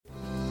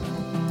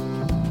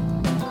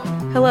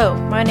Hello,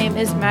 my name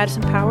is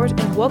Madison Powers,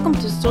 and welcome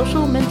to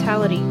Social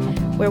Mentality,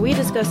 where we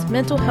discuss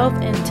mental health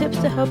and tips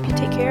to help you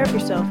take care of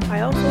yourself.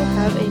 I also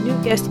have a new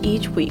guest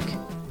each week.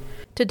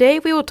 Today,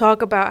 we will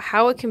talk about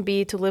how it can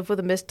be to live with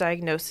a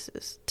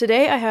misdiagnosis.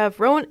 Today, I have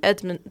Rowan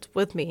Edmonds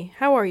with me.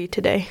 How are you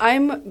today?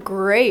 I'm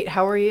great.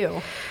 How are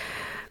you?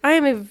 I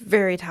am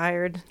very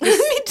tired.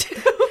 Me too.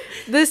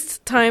 This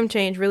time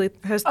change really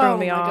has thrown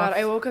me off. Oh my god,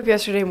 I woke up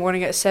yesterday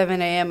morning at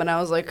 7 a.m. and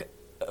I was like,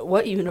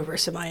 what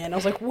universe am I in? I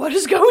was like, what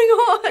is going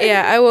on?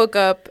 Yeah, I woke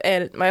up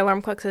and my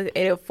alarm clock said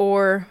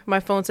 8:04. My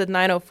phone said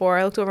 9:04.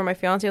 I looked over at my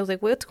fiance. I was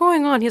like, what's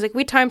going on? He's like,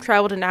 we time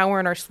traveled an hour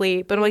in our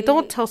sleep. But I'm like,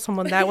 don't tell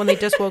someone that when they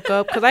just woke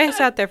up. Because I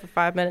sat there for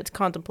 5 minutes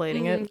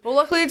contemplating it. Well,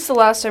 luckily it's the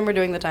last time we're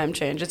doing the time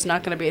change. It's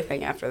not going to be a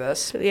thing after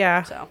this.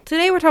 Yeah. So.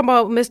 Today we're talking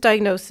about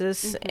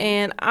misdiagnosis.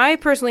 And I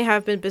personally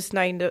have been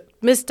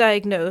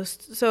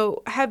misdiagnosed.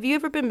 So have you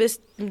ever been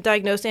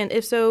misdiagnosed? And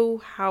if so,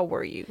 how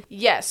were you?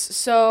 Yes.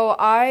 So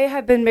I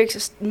have been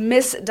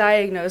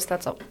misdiagnosed.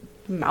 That's a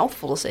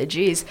mouthful to say,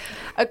 geez.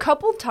 A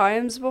couple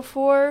times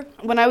before.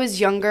 When I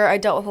was younger, I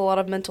dealt with a lot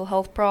of mental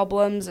health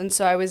problems, and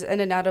so I was in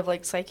and out of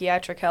like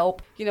psychiatric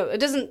help. You know,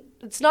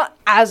 it's not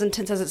as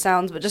intense as it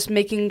sounds, but just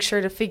making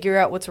sure to figure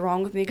out what's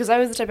wrong with me, because I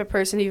was the type of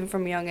person, even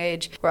from a young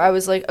age, where I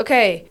was like,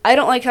 okay, I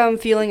don't like how I'm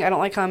feeling, I don't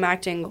like how I'm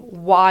acting,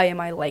 why am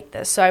I like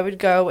this? So I would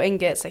go and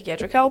get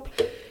psychiatric help.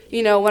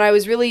 You know, when I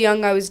was really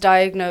young, I was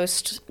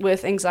diagnosed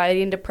with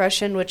anxiety and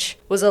depression, which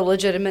was a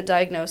legitimate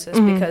diagnosis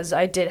because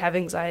I did have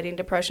anxiety and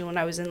depression when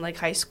I was in, like,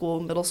 high school,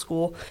 middle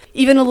school.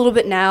 Even a little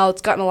bit now,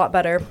 it's gotten a lot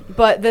better.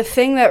 But the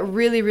thing that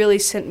really, really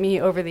sent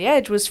me over the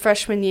edge was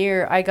freshman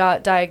year, I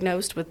got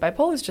diagnosed with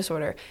bipolar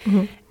disorder.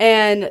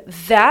 And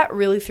that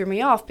really threw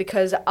me off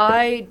because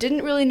I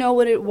didn't really know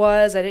what it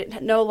was. I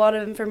didn't know a lot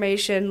of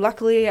information.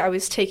 Luckily, I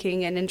was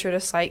taking an intro to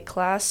psych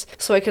class,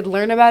 so I could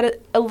learn about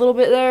it a little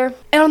bit there.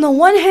 And on the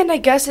one hand, I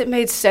guess it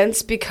made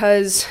sense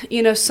because,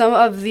 you know, some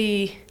of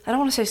the, I don't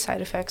want to say side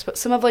effects, but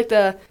some of like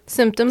the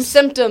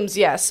symptoms,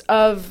 yes,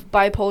 of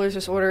bipolar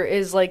disorder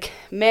is like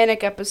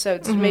manic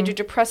episodes, major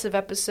depressive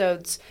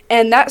episodes.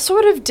 And that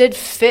sort of did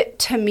fit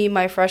to me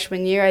my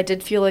freshman year. I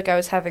did feel like I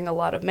was having a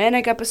lot of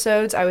manic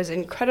episodes. I was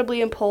incredibly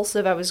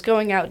impulsive. I was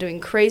going out doing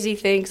crazy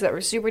things that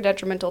were super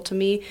detrimental to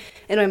me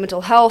and my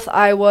mental health.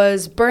 I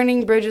was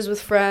burning bridges with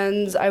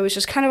friends. I was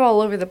just kind of all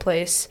over the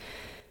place.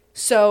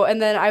 So,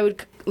 and then I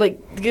would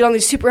like get on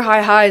these super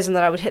high highs and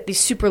then I would hit these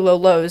super low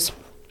lows.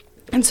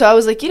 And so I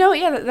was like, you know,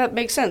 yeah, that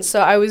makes sense.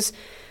 So I was,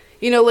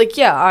 you know, like,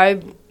 yeah,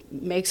 I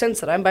makes sense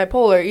that I'm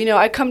bipolar. You know,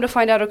 I come to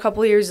find out a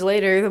couple of years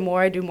later, the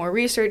more I do more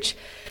research,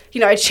 you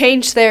know, I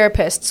changed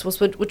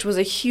therapists, which was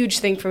a huge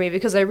thing for me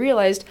because I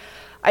realized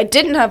I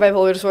didn't have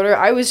bipolar disorder.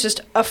 I was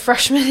just a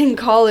freshman in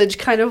college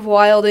kind of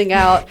wilding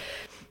out,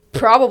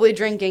 probably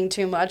drinking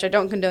too much. I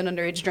don't condone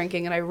underage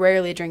drinking, and I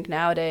rarely drink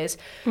nowadays.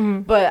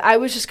 But I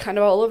was just kind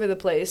of all over the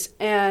place.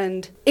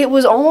 And it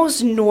was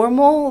almost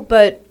normal,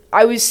 but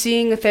I was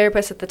seeing a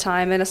therapist at the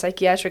time and a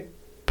psychiatric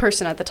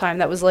person at the time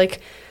that was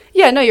like,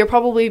 yeah, no, you're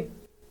probably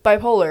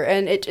bipolar.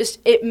 And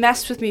it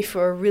messed with me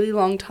for a really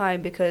long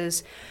time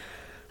because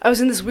I was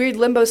in this weird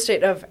limbo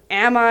state of,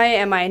 am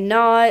I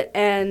not?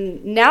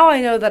 And now I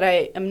know that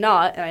I am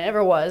not, and I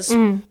never was.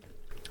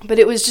 But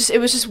it was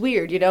just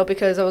weird, you know,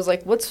 because I was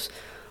like,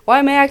 why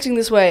am I acting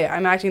this way?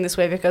 I'm acting this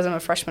way because I'm a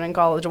freshman in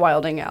college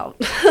wilding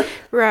out.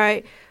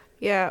 Right.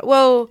 Yeah.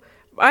 Well,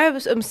 I have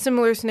a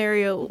similar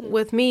scenario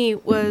with me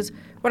was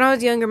when I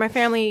was younger, my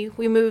family,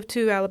 we moved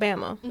to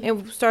Alabama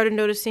and started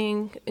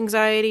noticing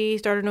anxiety,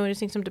 started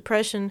noticing some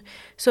depression.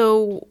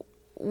 So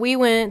we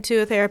went to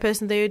a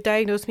therapist and they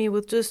diagnosed me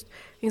with just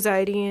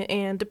anxiety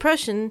and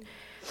depression.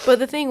 But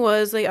the thing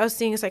was, like, I was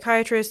seeing a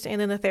psychiatrist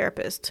and then a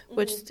therapist,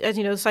 which, as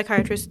you know, the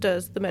psychiatrist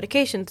does the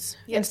medications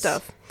and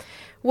stuff.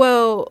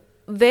 Well,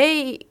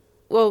 they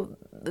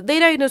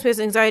diagnosed me with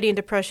anxiety and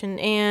depression,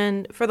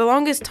 and for the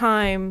longest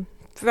time,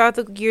 throughout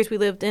the years we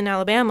lived in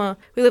Alabama,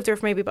 we lived there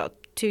for maybe about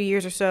 2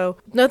 years or so,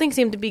 nothing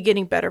seemed to be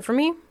getting better for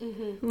me.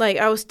 Like,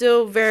 I was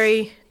still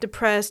very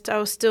depressed, I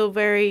was still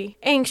very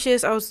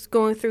anxious, I was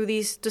going through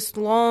these just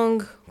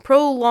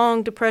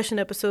prolonged depression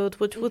episodes,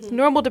 which with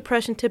normal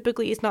depression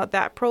typically is not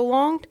that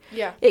prolonged.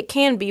 Yeah. It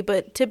can be,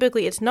 but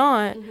typically it's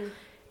not.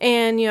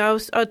 And, you know,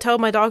 I would tell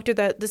my doctor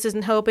that this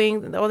isn't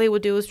helping. All they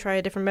would do is try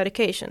a different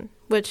medication,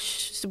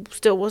 which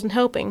still wasn't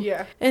helping.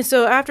 Yeah. And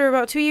so after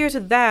about 2 years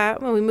of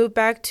that, when we moved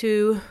back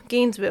to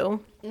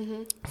Gainesville,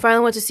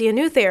 finally went to see a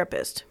new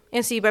therapist.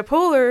 And see,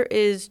 bipolar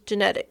is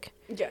genetic.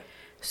 Yeah.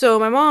 So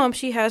my mom,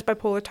 she has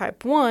bipolar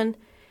type 1.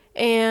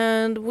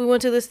 And we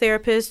went to this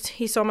therapist.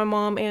 He saw my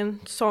mom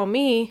and saw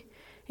me.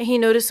 And he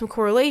noticed some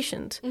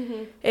correlations.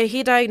 And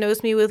he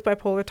diagnosed me with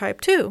bipolar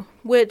type 2,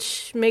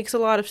 which makes a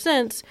lot of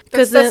sense.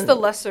 Because that's the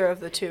lesser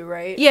of the two,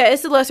 right? Yeah,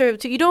 it's the lesser of the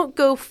two. You don't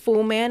go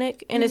full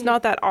manic, and it's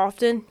not that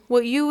often.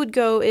 What you would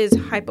go is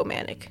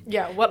hypomanic.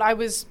 Yeah, what I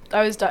was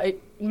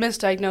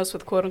misdiagnosed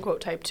with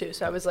quote-unquote type 2.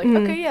 So I was like,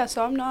 okay, yeah,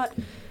 so I'm not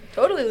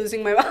totally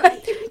losing my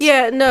mind.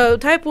 Yeah, no,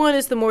 type 1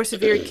 is the more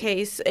severe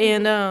case.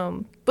 And,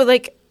 but,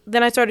 like,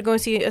 then I started going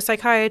to see a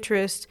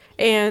psychiatrist,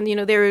 and,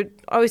 they were,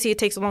 obviously it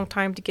takes a long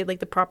time to get, like,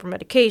 the proper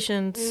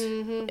medications.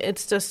 Mm-hmm.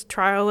 It's just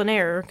trial and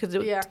error because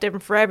it's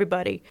different for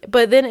everybody.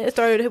 But then it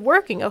started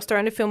working. I was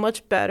starting to feel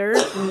much better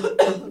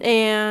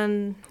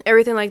and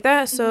everything like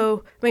that.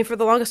 So, I mean, for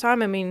the longest time,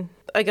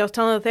 like I was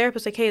telling the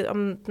therapist, like, hey,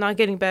 I'm not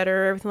getting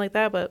better or everything like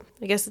that. But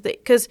I guess they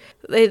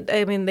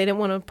didn't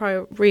want to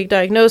probably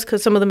re-diagnose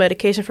because some of the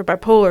medication for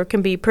bipolar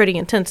can be pretty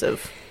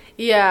intensive.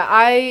 Yeah,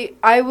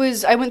 I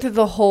went through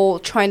the whole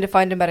trying to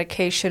find a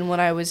medication when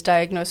I was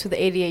diagnosed with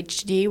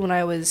ADHD when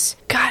I was,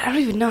 God, I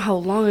don't even know how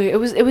long ago.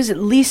 It was at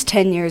least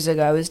 10 years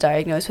ago I was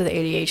diagnosed with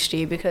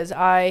ADHD because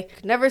I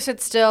could never sit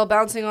still,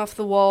 bouncing off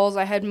the walls.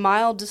 I had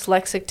mild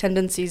dyslexic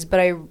tendencies, but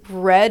I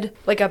read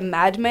like a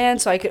madman,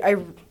 so I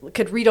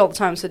could read all the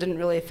time, so it didn't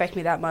really affect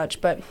me that much.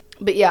 But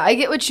yeah, I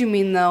get what you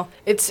mean, though.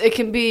 It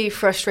can be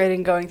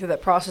frustrating going through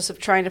that process of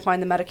trying to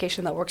find the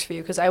medication that works for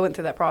you, because I went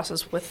through that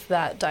process with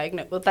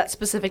that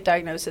specific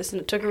diagnosis,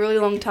 and it took a really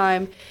long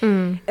time.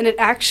 And it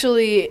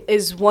actually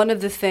is one of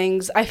the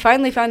things, I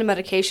finally found a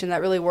medication that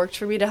really worked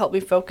for me to help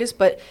me focus,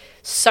 but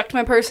sucked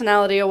my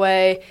personality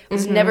away,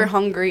 was never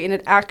hungry, and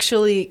it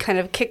actually kind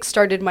of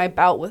kick-started my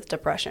bout with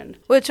depression.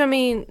 Which,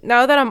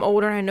 now that I'm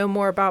older and I know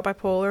more about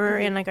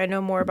bipolar, and, like, I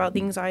know more about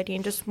the anxiety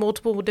and just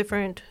multiple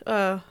different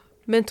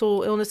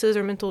mental illnesses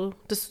or mental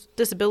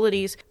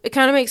disabilities, it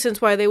kind of makes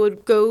sense why they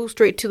would go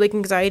straight to, like,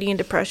 anxiety and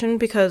depression,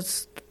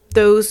 because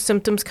those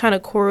symptoms kind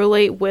of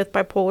correlate with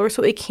bipolar,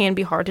 so it can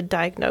be hard to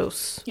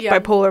diagnose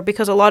bipolar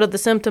because a lot of the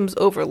symptoms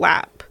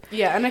overlap.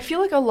 Yeah, and I feel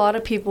like a lot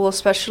of people,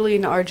 especially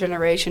in our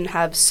generation,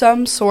 have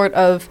some sort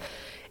of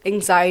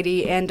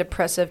anxiety and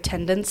depressive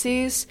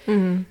tendencies.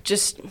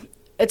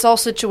 It's all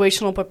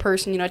situational per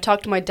person. I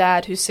talked to my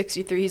dad, who's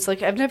 63. He's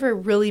like, I've never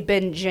really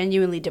been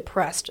genuinely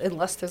depressed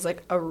unless there's,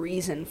 like, a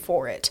reason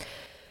for it.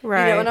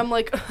 Right. And I'm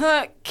like,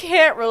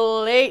 can't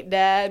relate,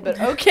 Dad, but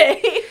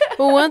okay.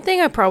 Well, one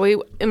thing I probably,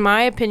 in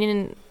my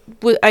opinion,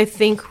 I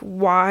think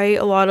why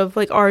a lot of,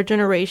 like, our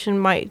generation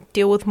might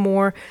deal with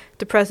more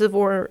depressive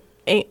or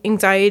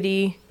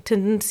anxiety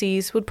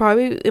tendencies would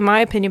probably, in my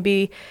opinion,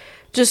 be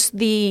just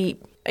the,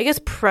 I guess,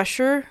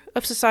 pressure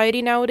of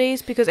society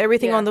nowadays, because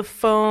everything on the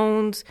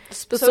phones,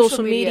 the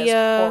social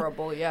media is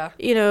horrible,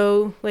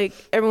 like,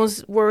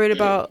 everyone's worried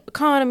about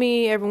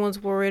economy, everyone's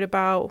worried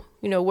about,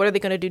 what are they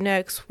going to do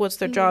next? What's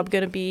their job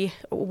going to be?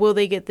 Will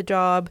they get the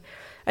job?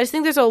 I just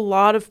think there's a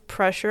lot of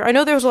pressure. I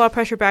know there was a lot of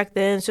pressure back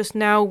then. It's just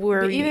now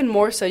but even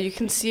more so, you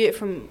can see it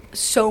from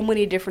so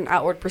many different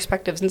outward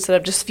perspectives instead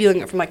of just feeling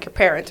it from, like, your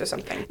parents or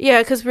something.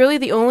 Yeah, because really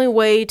the only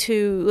way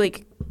to,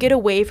 like, get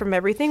away from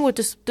everything would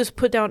just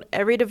put down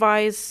every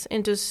device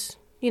and just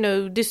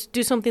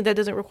do something that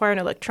doesn't require an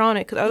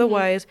electronic, because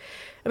otherwise,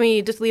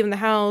 just leaving the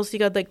house, you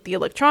got, like, the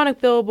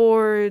electronic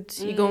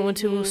billboards, you go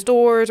into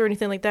stores or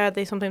anything like that,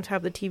 they sometimes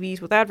have the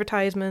TVs with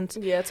advertisements.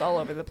 Yeah, it's all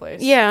over the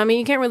place. Yeah,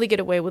 you can't really get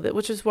away with it,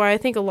 which is why I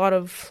think a lot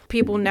of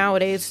people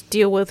nowadays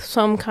deal with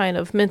some kind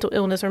of mental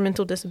illness or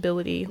mental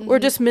disability, or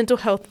just mental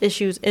health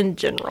issues in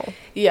general.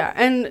 Yeah,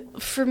 and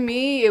for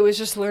me, it was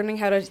just learning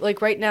how to,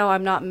 like, right now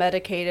I'm not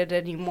medicated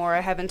anymore.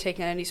 I haven't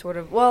taken any sort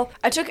of,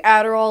 I took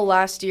Adderall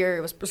last year.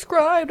 It was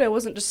prescribed. I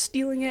wasn't just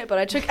stealing it, but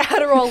I took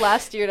Adderall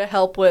last year to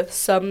help with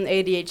some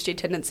ADHD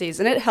tendencies,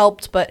 and it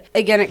helped, but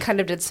again, it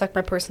kind of did suck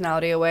my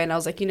personality away, and I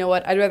was like, you know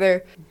what, I'd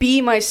rather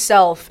be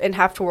myself and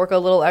have to work a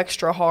little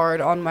extra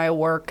hard on my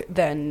work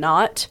than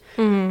not.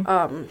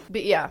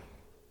 But yeah,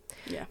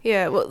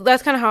 well,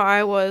 that's kind of how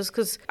I was,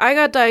 because I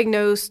got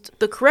diagnosed,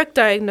 the correct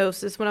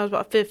diagnosis, when I was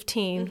about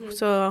 15,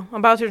 so I'm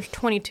about to turn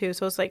 22,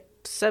 so it's like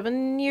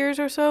 7 years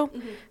or so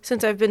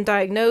since I've been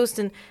diagnosed,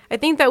 and I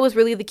think that was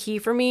really the key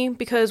for me,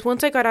 because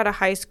once I got out of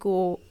high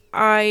school,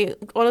 I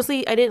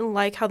didn't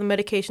like how the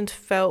medications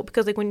felt,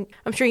 because, like, when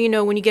I'm sure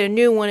when you get a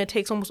new one, it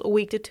takes almost a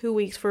week to 2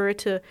 weeks for it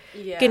to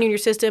get in your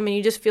system, and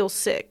you just feel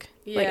sick.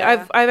 Like,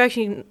 I've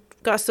actually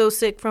got so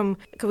sick because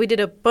we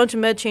did a bunch of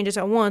med changes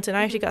at once, and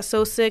I actually got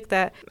so sick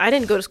that I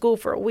didn't go to school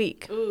for a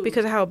week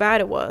because of how bad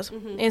it was.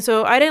 And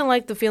so I didn't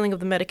like the feeling of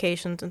the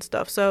medications and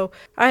stuff. So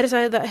I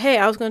decided that, hey,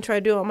 I was going to try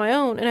to do it on my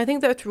own. And I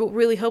think that's what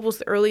really helped was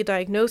the early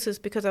diagnosis,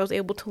 because I was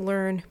able to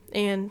learn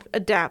and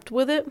adapt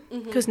with it.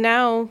 Because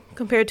now,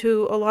 compared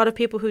to a lot of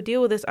people who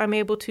deal with this, I'm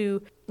able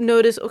to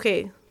notice,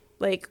 okay,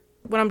 like,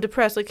 when I'm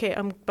depressed, like, okay,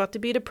 I'm about to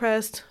be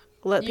depressed.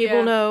 Let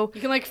people know.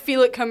 You can, like,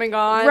 feel it coming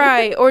on.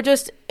 Right. Or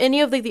just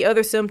any of, like, the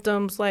other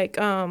symptoms, like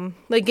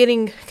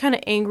getting kind of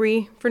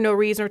angry for no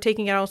reason, or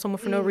taking it out on someone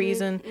for no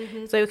reason.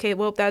 It's like, okay,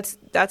 well, that's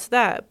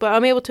that. But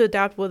I'm able to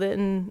adapt with it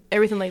and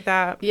everything like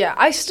that. Yeah,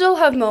 I still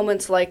have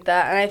moments like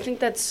that, and I think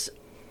that's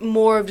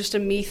more of just a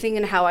me thing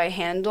and how I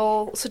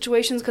handle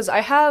situations, because I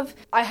have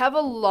a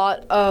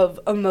lot of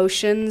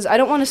emotions. I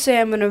don't want to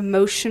say I'm an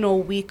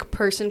emotional weak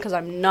person, because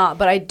I'm not,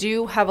 but I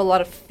do have a lot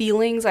of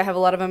feelings. I have a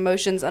lot of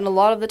emotions, and a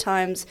lot of the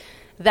times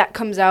that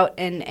comes out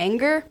in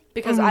anger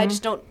because I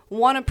just don't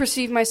want to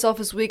perceive myself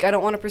as weak. I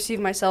don't want to perceive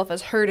myself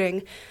as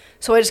hurting.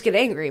 So I just get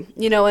angry,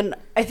 and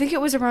I think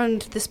it was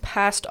around this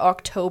past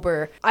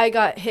October, I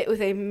got hit with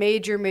a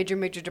major, major,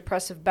 major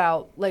depressive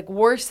bout, like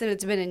worse than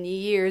it's been in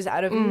years,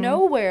 out of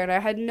nowhere, and I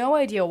had no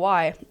idea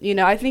why.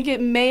 I think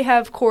it may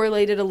have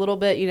correlated a little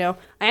bit,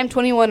 I am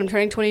 21, I'm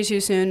turning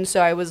 22 soon,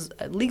 so I was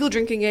at legal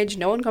drinking age,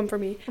 no one come for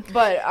me.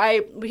 But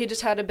we had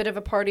just had a bit of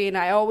a party, and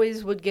I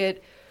always would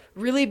get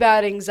really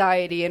bad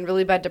anxiety and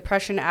really bad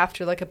depression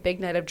after, like, a big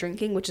night of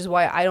drinking, which is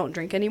why I don't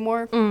drink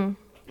anymore. I'm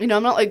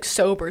not, like,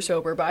 sober,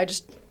 but I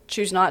just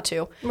choose not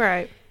to.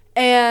 Right.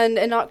 And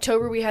in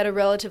October, we had a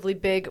relatively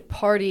big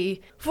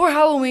party for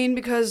Halloween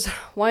because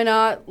why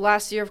not?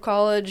 Last year of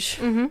college,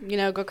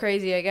 go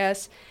crazy, I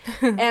guess.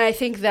 And I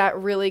think that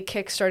really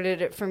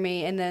kick-started it for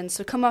me. And then,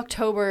 so come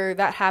October,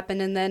 that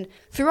happened. And then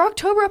through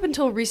October up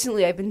until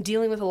recently, I've been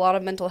dealing with a lot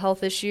of mental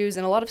health issues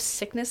and a lot of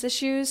sickness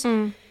issues.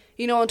 On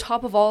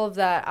top of all of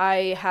that,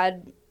 I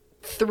had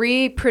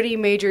 3 pretty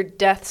major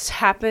deaths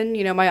happen.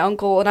 My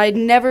uncle, and I'd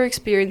never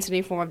experienced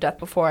any form of death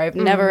before. I've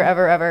never,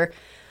 ever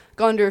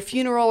gone to a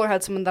funeral or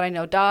had someone that I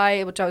know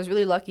die, which I was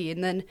really lucky.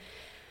 And then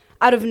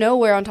out of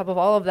nowhere, on top of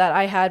all of that,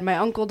 I had my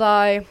uncle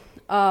die,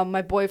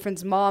 my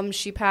boyfriend's mom,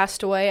 she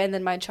passed away, and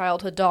then my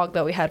childhood dog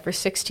that we had for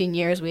 16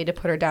 years, we had to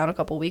put her down a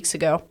couple weeks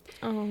ago.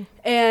 Oh.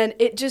 And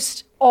it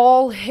just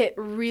all hit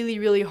really,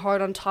 really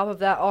hard on top of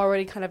that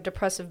already kind of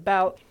depressive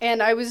bout.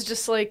 And I was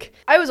just like,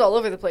 I was all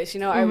over the place,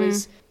 I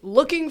was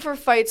looking for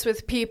fights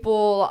with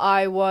people.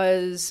 I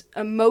was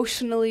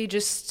emotionally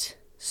just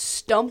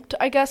stumped,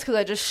 I guess, because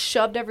I just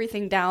shoved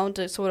everything down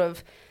to sort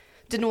of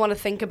didn't want to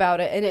think about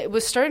it, and it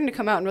was starting to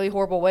come out in really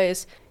horrible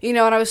ways, and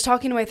I was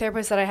talking to my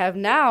therapist that I have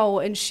now,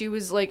 and she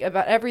was like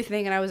about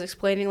everything, and I was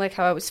explaining like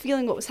how I was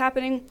feeling, what was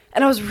happening,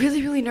 and I was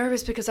really, really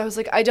nervous because I was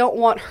like, I don't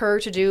want her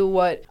to do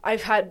what I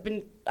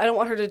don't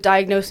want her to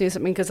diagnose me with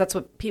something because that's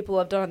what people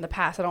have done in the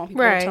past. I don't want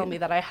people to tell me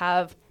that I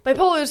have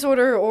bipolar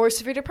disorder or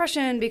severe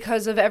depression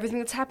because of everything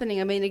that's happening.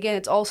 I mean, again,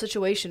 it's all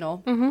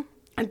situational.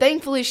 And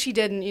thankfully she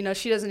didn't,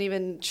 she doesn't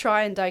even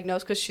try and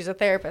diagnose because she's a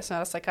therapist,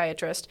 not a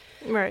psychiatrist.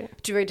 Right.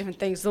 2 very different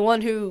things. The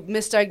one who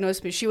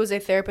misdiagnosed me, she was a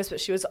therapist,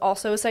 but she was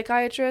also a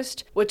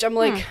psychiatrist, which I'm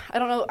like, I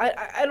don't know,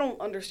 I don't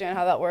understand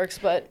how that works,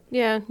 but...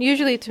 Yeah,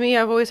 usually to me,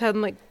 I've always had,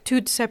 like,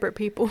 2 separate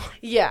people.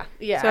 Yeah.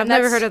 So I've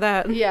never heard of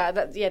that. Yeah,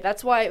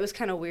 that's why it was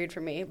kind of weird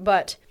for me.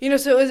 But,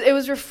 so it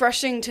was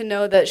refreshing to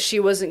know that she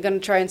wasn't going to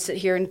try and sit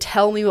here and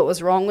tell me what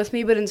was wrong with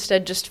me, but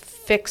instead just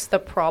fix the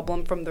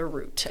problem from the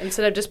root,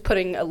 instead of just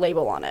putting a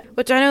label on it.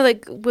 Which I know,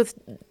 like, with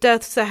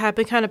deaths that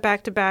happen kind of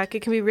back to back,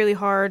 it can be really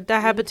hard.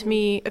 That happened to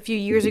me a few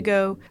years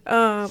ago.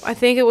 I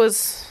think it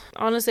was,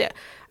 honestly,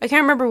 I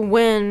can't remember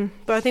when,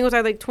 but I think it was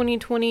either like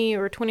 2020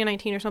 or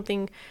 2019 or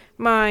something.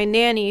 My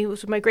nanny, who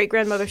was my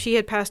great-grandmother, she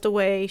had passed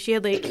away. She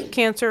had, like,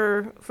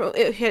 cancer.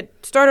 It had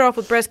started off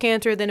with breast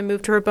cancer, then it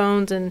moved to her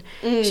bones, and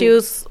she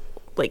was,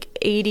 like,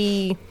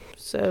 87?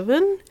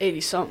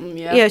 80-something,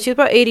 yeah. Yeah, she was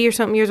about 80 or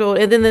something years old.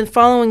 And then the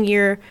following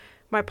year,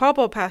 my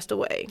papa passed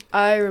away.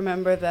 I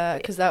remember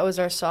that because that was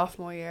our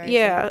sophomore year. I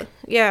think.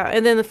 Yeah.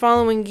 And then the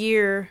following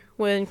year,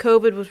 when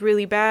COVID was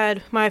really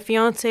bad, my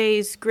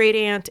fiance's great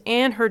aunt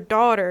and her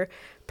daughter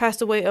passed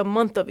away a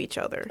month of each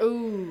other.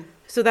 Ooh.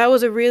 So that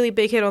was a really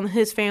big hit on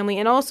his family.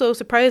 And also,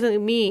 surprisingly,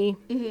 me,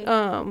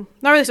 not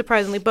really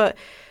surprisingly, but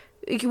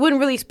you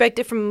wouldn't really expect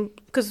it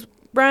because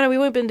Brian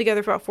and we've been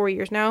together for about 4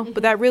 years now,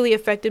 but that really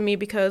affected me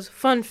because,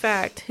 fun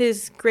fact,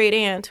 his great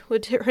aunt,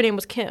 which her name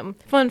was Kim.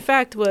 Fun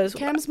fact was...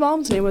 Kim's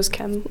mom's name was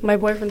Kim. My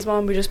boyfriend's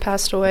mom, who just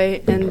passed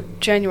away in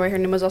January, her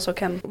name was also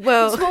Kim.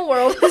 Well... Small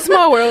world.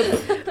 Small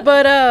world.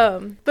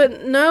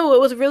 But no,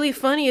 what was really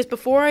funny is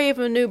before I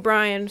even knew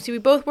Brian, we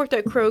both worked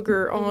at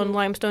Kroger on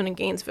Limestone in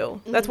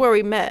Gainesville. That's where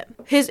we met.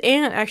 His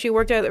aunt actually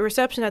worked at the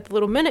reception at the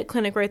Little Minute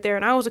Clinic right there,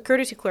 and I was a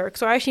courtesy clerk,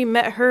 so I actually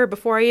met her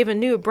before I even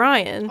knew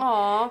Brian.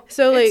 Aw,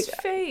 so, like, it's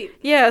fate.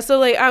 Yeah, so,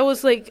 like, I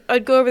was, like,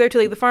 I'd go over there to,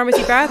 like, the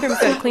pharmacy bathrooms,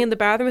 I'd clean the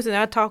bathrooms, and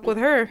I'd talk with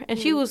her. And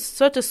she was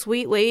such a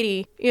sweet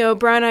lady.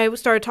 Brian and I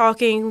started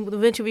talking.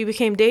 Eventually,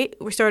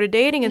 we started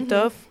dating and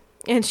stuff.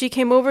 And she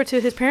came over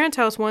to his parents'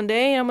 house one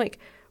day, and I'm like,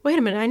 wait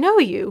a minute, I know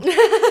you.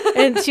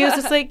 And she was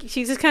just like,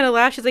 she just kind of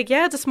laughed. She's like,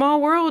 yeah, it's a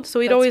small world. So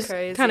we'd always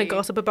kind of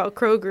gossip about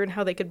Kroger and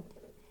how they could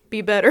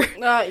be better.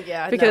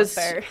 Because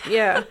fair.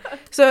 Yeah.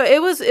 So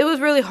it was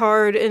really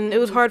hard, and it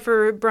was hard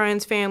for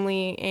Brian's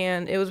family,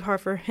 and it was hard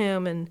for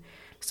him and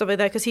stuff like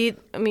that, because he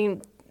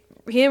didn't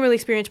really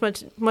experience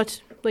much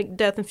like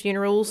death and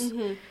funerals,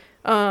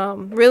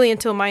 really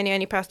until my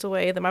nanny passed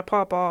away, then my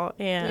papa,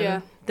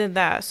 and then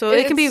that. So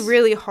it can be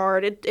really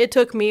hard. It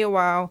took me a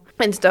while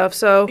and stuff.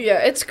 So yeah,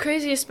 it's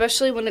crazy,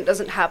 especially when it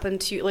doesn't happen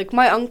to you. Like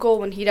my uncle,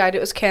 when he died, it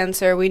was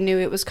cancer. We knew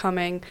it was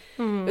coming.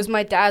 It was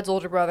my dad's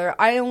older brother.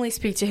 I only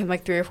speak to him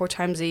like 3 or 4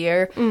 times a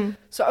year.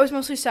 So I was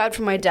mostly sad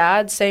for my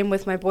dad. Same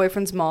with my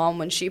boyfriend's mom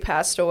when she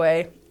passed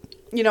away.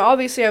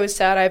 Obviously I was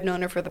sad. I've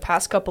known her for the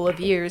past couple of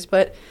years,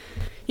 but,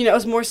 I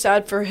was more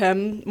sad for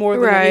him more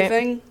than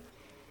anything.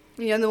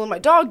 And then when my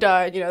dog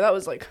died, that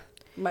was like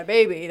my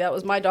baby. That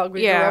was my dog.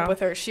 We grew up with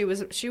her. She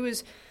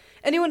was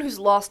anyone who's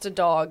lost a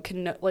dog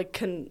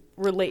can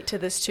relate to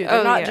this too.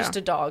 They're not just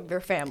a dog, they're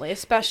family,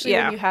 especially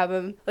when you have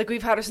them. Like,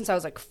 we've had her since I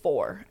was like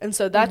 4, and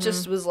so that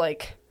just was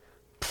like,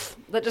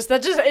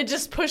 it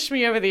just pushed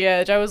me over the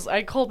edge.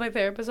 I called my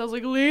therapist. I was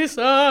like,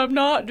 Lisa, I'm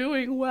not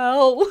doing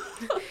well.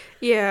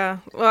 Yeah.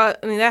 Well,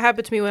 I mean, that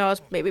happened to me when I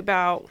was maybe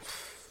about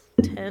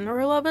 10 or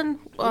 11.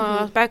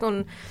 Back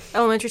on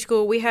elementary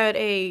school, we had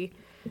a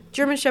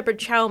German Shepherd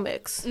Chow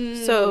mix.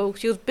 So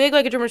she was big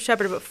like a German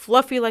Shepherd, but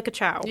fluffy like a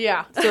Chow.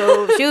 Yeah.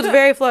 So she was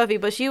very fluffy,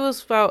 but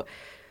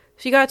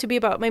she got to be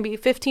about maybe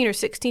 15 or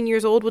 16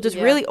 years old, which is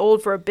really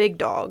old for a big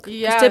dog.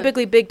 Yeah.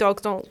 Typically, big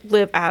dogs don't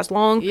live as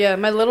long. Yeah,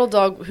 my little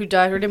dog who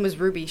died, her name was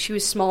Ruby. She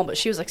was small, but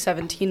she was like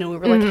 17, and we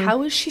were like,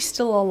 how is she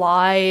still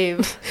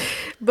alive?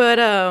 But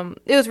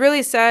it was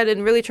really sad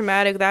and really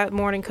traumatic that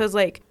morning, because,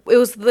 like, it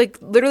was, like,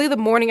 literally the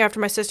morning after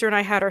my sister and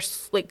I had our,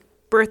 like,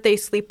 birthday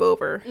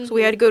sleepover. So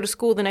we had to go to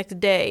school the next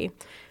day.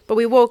 But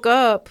we woke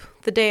up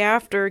the day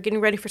after getting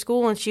ready for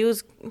school, and she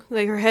was,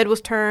 like, her head was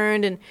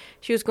turned, and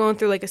she was going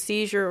through, like, a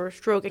seizure or a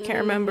stroke. I can't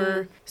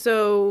remember.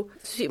 So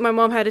my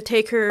mom had to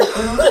take her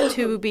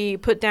to be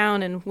put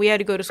down, and we had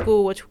to go to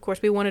school, which, of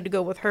course, we wanted to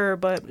go with her,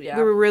 but we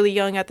were really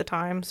young at the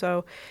time.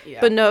 So,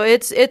 but no,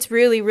 it's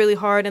really, really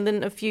hard. And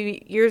then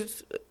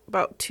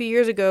about 2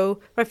 years ago,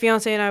 my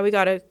fiance and I, we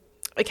got a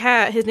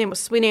cat.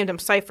 We named him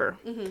Cypher.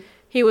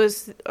 He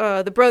was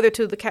the brother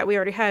to the cat we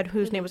already had,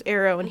 whose name was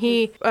Arrow. And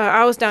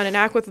I was down in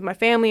Ackworth with my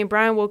family, and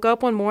Brian woke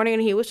up one morning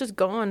and he was just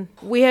gone.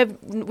 We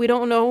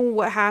don't know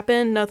what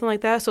happened, nothing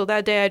like that. So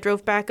that day I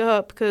drove back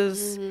up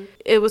because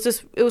it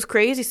was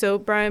crazy. So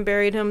Brian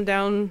buried him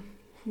down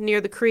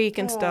near the creek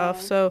and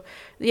stuff. So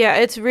yeah,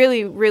 it's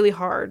really, really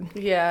hard.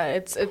 Yeah,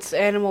 it's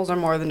animals are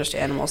more than just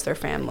animals; they're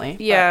family.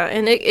 Yeah,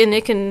 and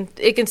it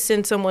can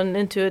send someone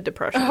into a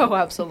depression. Oh,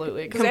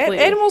 absolutely. Because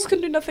animals can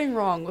do nothing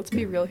wrong. Let's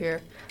be real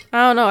here.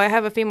 I don't know. I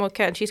have a female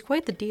cat, and she's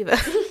quite the diva.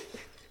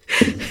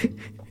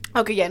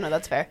 Okay, yeah, no,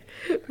 that's fair.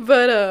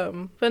 But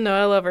no,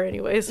 I love her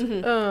anyways.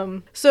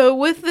 So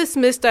with this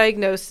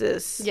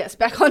misdiagnosis, yes,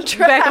 back on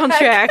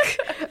track.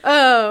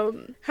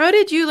 How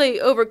did you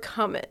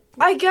overcome it?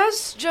 I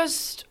guess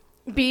just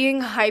being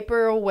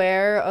hyper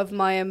aware of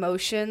my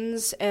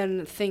emotions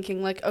and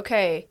thinking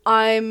okay,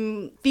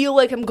 feel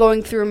like I'm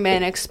going through a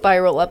manic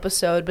spiral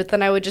episode, but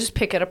then I would just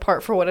pick it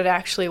apart for what it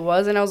actually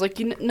was, and I was like,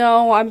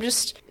 no, I'm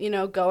just,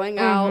 going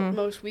out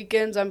most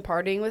weekends, I'm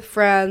partying with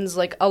friends,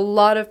 like a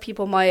lot of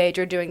people my age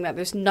are doing that,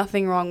 there's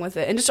nothing wrong with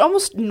it, and just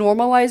almost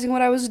normalizing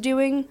what I was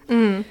doing,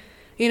 and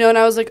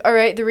I was like, all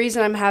right, the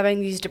reason I'm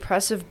having these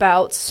depressive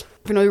bouts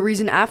for no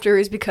reason after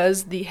is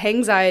because the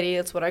anxiety,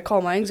 that's what I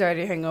call my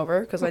anxiety hangover,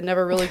 because I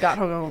never really got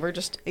hungover,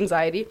 just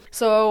anxiety.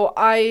 So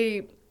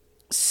I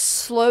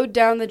slowed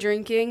down the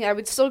drinking. I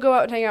would still go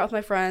out and hang out with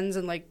my friends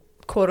and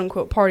quote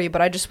unquote party, but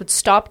I just would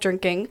stop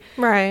drinking.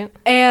 Right.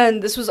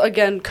 And this was,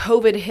 again,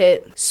 COVID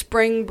hit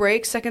spring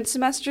break, second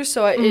semester,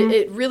 so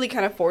it really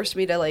kind of forced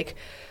me to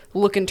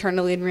look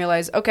internally and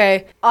realize,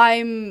 okay,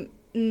 I'm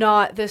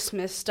not this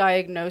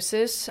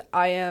misdiagnosis.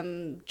 I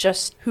am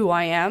just who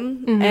I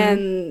am.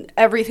 And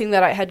everything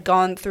that I had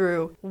gone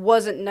through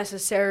wasn't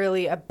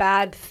necessarily a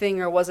bad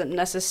thing or wasn't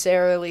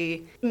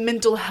necessarily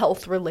mental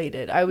health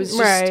related. I was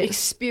just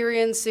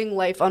experiencing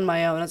life on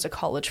my own as a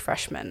college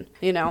freshman,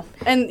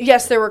 And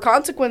yes, there were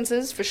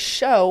consequences for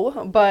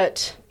show,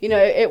 but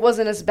it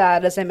wasn't as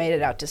bad as I made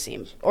it out to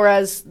seem, or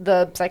as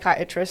the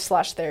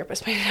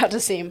psychiatrist/therapist made it out to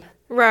seem.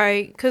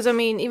 Right, because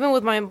even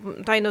with my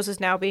diagnosis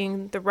now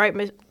being the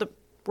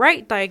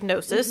right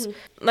diagnosis,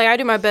 I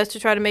do my best to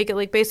try to make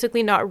it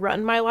basically not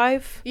run my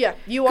life. Yeah,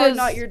 you are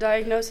not your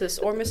diagnosis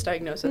or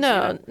misdiagnosis.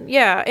 No,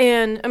 yeah,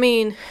 and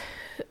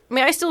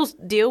I still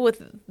deal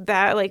with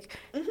that,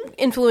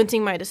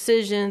 influencing my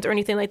decisions or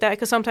anything like that,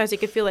 because sometimes it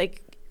could feel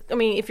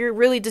if you're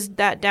really just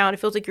that down, it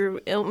feels like your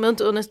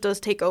mental illness does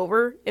take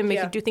over and make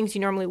you do things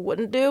you normally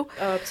wouldn't do.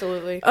 Oh,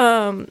 absolutely.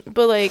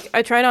 But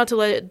I try not to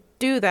let it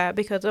do that,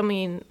 because I'm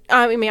in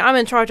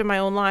charge of my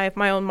own life,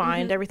 my own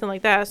mind, everything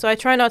like that. So I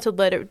try not to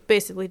let it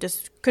basically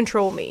just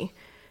control me,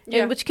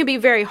 and which can be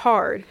very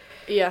hard.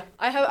 Yeah,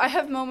 I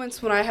have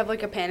moments when I have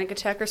a panic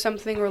attack or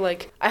something, or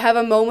I have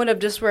a moment of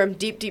just where I'm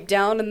deep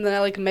down, and then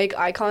I make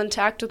eye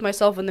contact with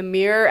myself in the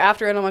mirror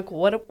after, and I'm like,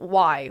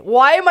 why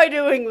am I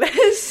doing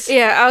this?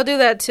 Yeah, I'll do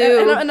that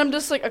too. And I'm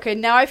just like, okay,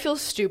 now I feel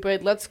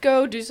stupid. Let's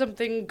go do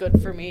something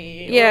good for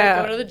me. Yeah,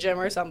 or go to the gym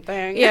or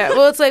something. Yeah,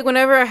 well, it's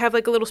whenever I have a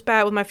little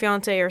spat with my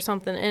fiance or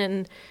something,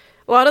 and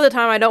a lot of the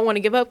time I don't want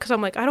to give up because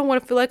I'm I don't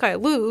want to feel like I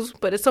lose,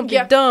 but it's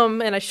something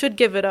dumb and I should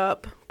give it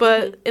up.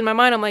 But in my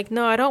mind, I'm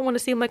no, I don't want to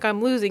seem like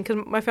I'm losing,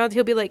 because my fiance,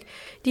 he'll be like,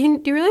 do you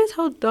realize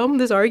how dumb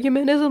this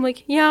argument is? I'm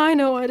like, yeah, I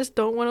know, I just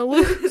don't want to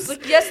lose.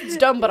 It's yes, it's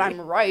dumb, but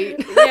I'm right.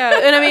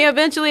 Yeah, and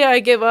eventually I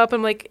give up.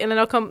 I'm and then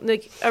I'll come,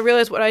 I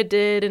realize what I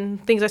did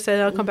and things I said,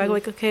 and I'll come back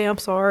okay, I'm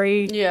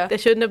sorry. Yeah.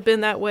 That shouldn't have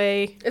been that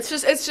way. It's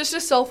just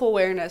a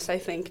self-awareness, I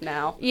think,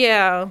 now.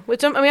 Yeah,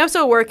 which I'm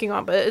still working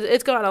on, but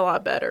it's gotten a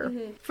lot better.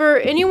 For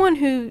anyone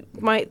who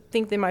might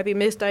think they might be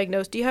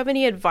misdiagnosed, do you have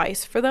any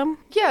advice for them?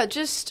 Yeah,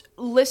 just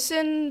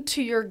listen listen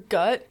to your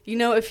gut. You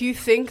know, if you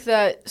think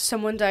that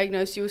someone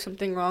diagnosed you with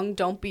something wrong,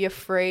 don't be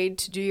afraid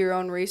to do your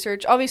own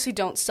research. Obviously,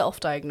 don't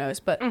self-diagnose,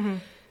 but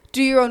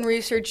do your own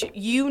research.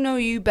 You know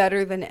you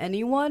better than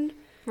anyone.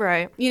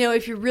 Right. You know,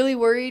 if you're really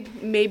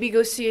worried, maybe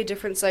go see a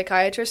different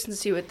psychiatrist and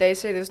see what they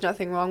say. There's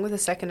nothing wrong with a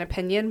second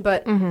opinion.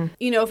 But,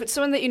 you know, if it's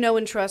someone that you know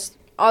and trust,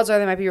 odds are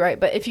they might be right.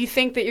 But if you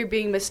think that you're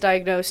being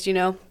misdiagnosed, you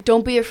know,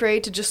 don't be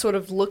afraid to just sort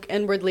of look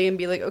inwardly and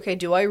be like, okay,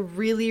 do I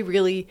really,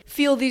 really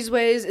feel these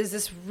ways? Is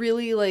this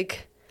really,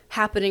 like,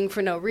 happening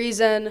for no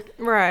reason?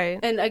 Right.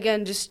 And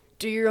again, just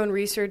do your own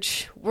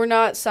research. We're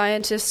not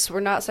scientists,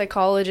 we're not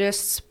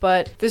psychologists,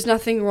 but there's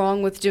nothing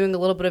wrong with doing a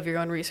little bit of your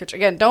own research.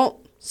 Again, don't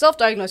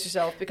self-diagnose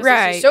yourself, because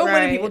there's so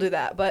many people do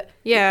that. But,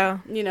 yeah,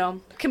 you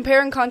know,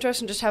 compare and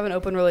contrast and just have an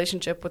open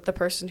relationship with the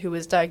person who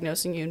is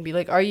diagnosing you and be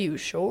like, are you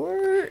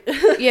sure?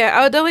 Yeah,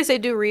 I would definitely say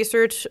do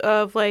research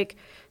of, like,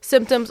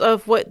 symptoms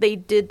of what they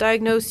did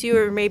diagnose you,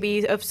 or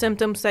maybe of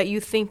symptoms that you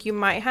think you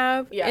might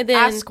have. Yeah, and then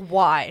ask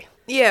why.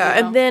 Yeah,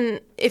 you know? And then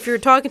if you're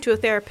talking to a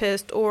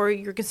therapist or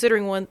you're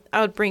considering one,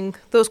 I would bring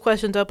those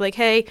questions up, like,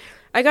 hey,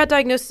 I got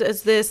diagnosed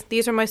as this.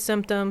 These are my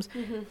symptoms.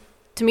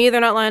 To me,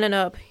 they're not lining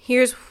up.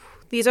 Here's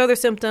these other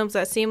symptoms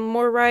that seem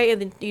more right,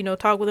 and then, you know,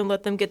 talk with them,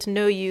 let them get to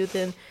know you,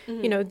 then,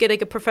 you know, get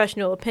like a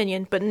professional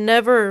opinion, but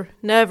never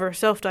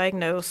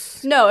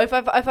self-diagnose. No, if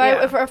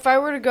I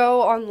were to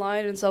go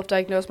online and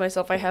self-diagnose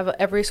myself, I have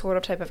every sort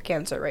of type of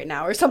cancer right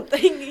now or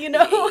something, you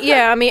know?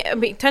 Yeah, I mean,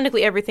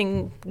 technically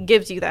everything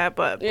gives you that,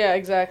 but... Yeah,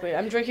 exactly.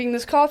 I'm drinking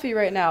this coffee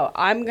right now.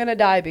 I'm gonna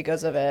die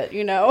because of it,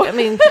 you know? I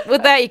mean,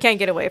 with that, you can't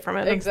get away from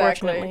it,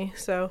 unfortunately,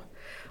 so...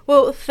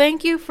 Well,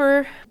 thank you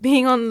for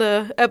being on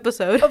the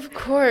episode. Of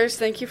course.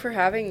 Thank you for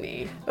having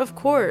me. Of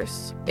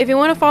course. If you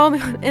want to follow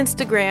me on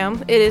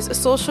Instagram, it is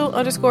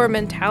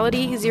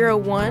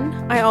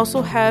social_mentality01. I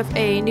also have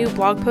a new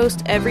blog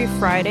post every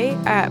Friday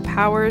at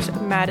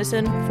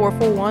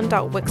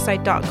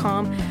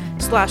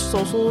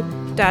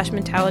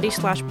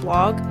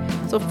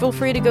powersmadison441.wixsite.com/social-mentality/blog. So feel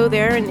free to go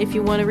there, and if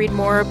you want to read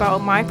more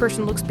about my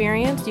personal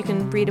experience, you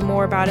can read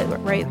more about it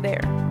right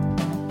there.